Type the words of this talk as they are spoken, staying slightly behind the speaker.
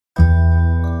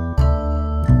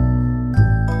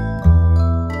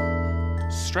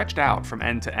Stretched out from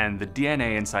end to end, the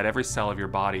DNA inside every cell of your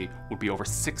body would be over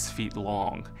 6 feet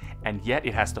long, and yet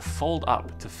it has to fold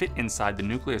up to fit inside the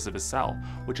nucleus of a cell,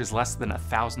 which is less than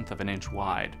 1/1000th of an inch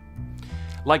wide.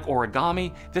 Like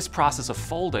origami, this process of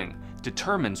folding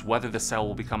determines whether the cell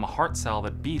will become a heart cell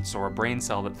that beats, or a brain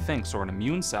cell that thinks, or an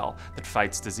immune cell that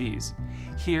fights disease.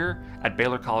 Here, at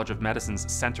Baylor College of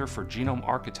Medicine's Center for Genome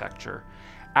Architecture,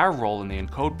 our role in the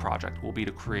ENCODE project will be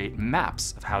to create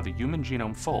maps of how the human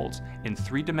genome folds in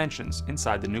 3 dimensions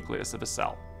inside the nucleus of a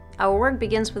cell. Our work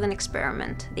begins with an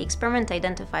experiment. The experiment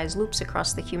identifies loops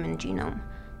across the human genome.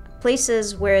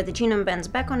 Places where the genome bends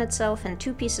back on itself and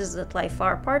 2 pieces that lie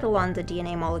far apart along the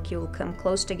DNA molecule come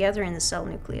close together in the cell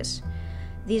nucleus.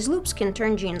 These loops can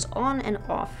turn genes on and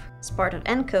off. As part of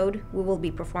ENCODE, we will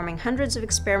be performing hundreds of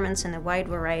experiments in a wide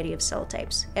variety of cell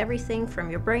types, everything from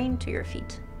your brain to your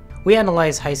feet. We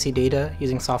analyze high-C data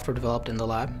using software developed in the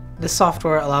lab. This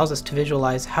software allows us to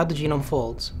visualize how the genome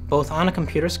folds, both on a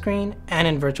computer screen and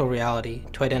in virtual reality,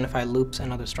 to identify loops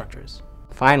and other structures.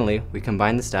 Finally, we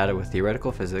combine this data with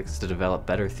theoretical physics to develop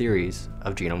better theories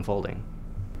of genome folding.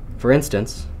 For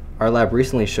instance, our lab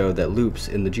recently showed that loops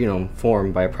in the genome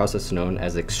form by a process known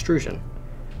as extrusion,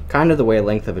 kind of the way a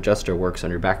length of adjuster works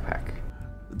on your backpack.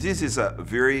 This is a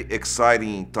very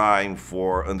exciting time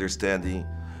for understanding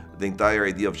the entire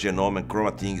idea of genome and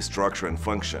chromatin structure and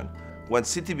function. When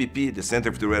CTBP, the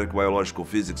Center for Theoretical Biological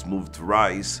Physics, moved to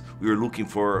RISE, we were looking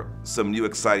for some new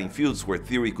exciting fields where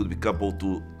theory could be coupled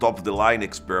to top-of-the-line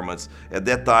experiments. At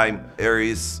that time,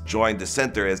 Erez joined the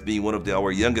center as being one of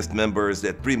our youngest members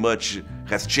that pretty much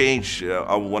has changed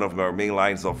one of our main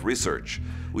lines of research.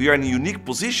 We are in a unique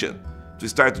position to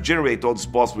start to generate all this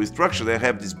possible structure and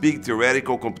have this big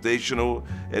theoretical, computational,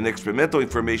 and experimental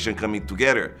information coming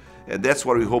together. And that's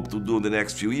what we hope to do in the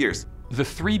next few years. The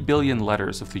 3 billion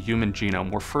letters of the human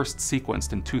genome were first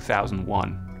sequenced in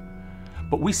 2001,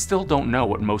 but we still don't know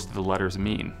what most of the letters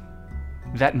mean.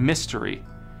 That mystery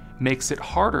makes it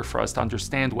harder for us to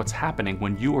understand what's happening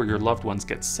when you or your loved ones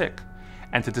get sick,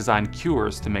 and to design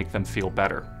cures to make them feel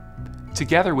better.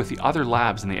 Together with the other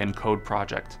labs in the ENCODE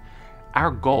project,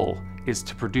 our goal is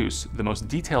to produce the most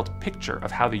detailed picture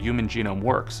of how the human genome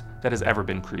works that has ever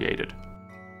been created.